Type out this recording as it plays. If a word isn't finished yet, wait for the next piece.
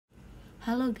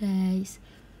Hello guys!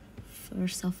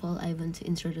 First of all, I want to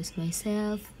introduce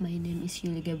myself. My name is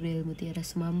Yuli Gabriel Mutiara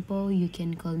Sumampo. You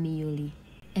can call me Yuli.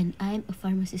 And I'm a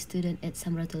pharmacy student at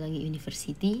Samratulangi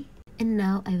University. And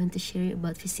now I want to share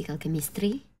about physical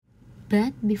chemistry.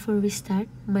 But before we start,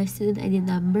 my student ID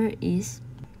number is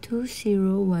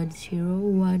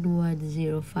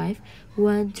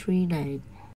 201011051139.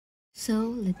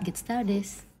 So let's get started.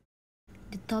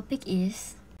 The topic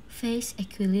is phase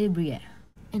equilibria.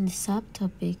 And the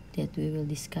subtopic that we will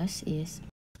discuss is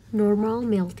normal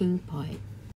melting point.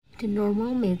 The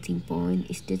normal melting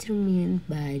point is determined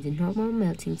by the normal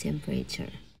melting temperature.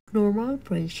 Normal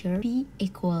pressure P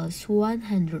equals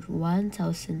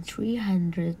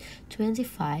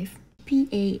 101,325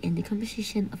 PA and the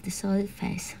composition of the solid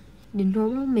phase. The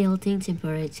normal melting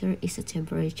temperature is a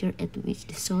temperature at which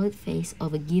the solid phase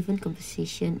of a given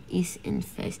composition is in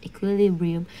phase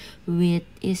equilibrium with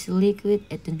its liquid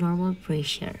at the normal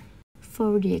pressure.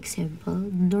 For the example,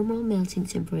 the normal melting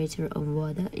temperature of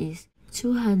water is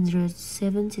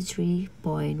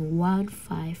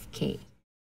 273.15 K.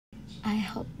 I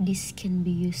hope this can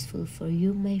be useful for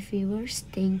you, my viewers.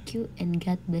 Thank you and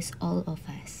God bless all of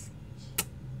us.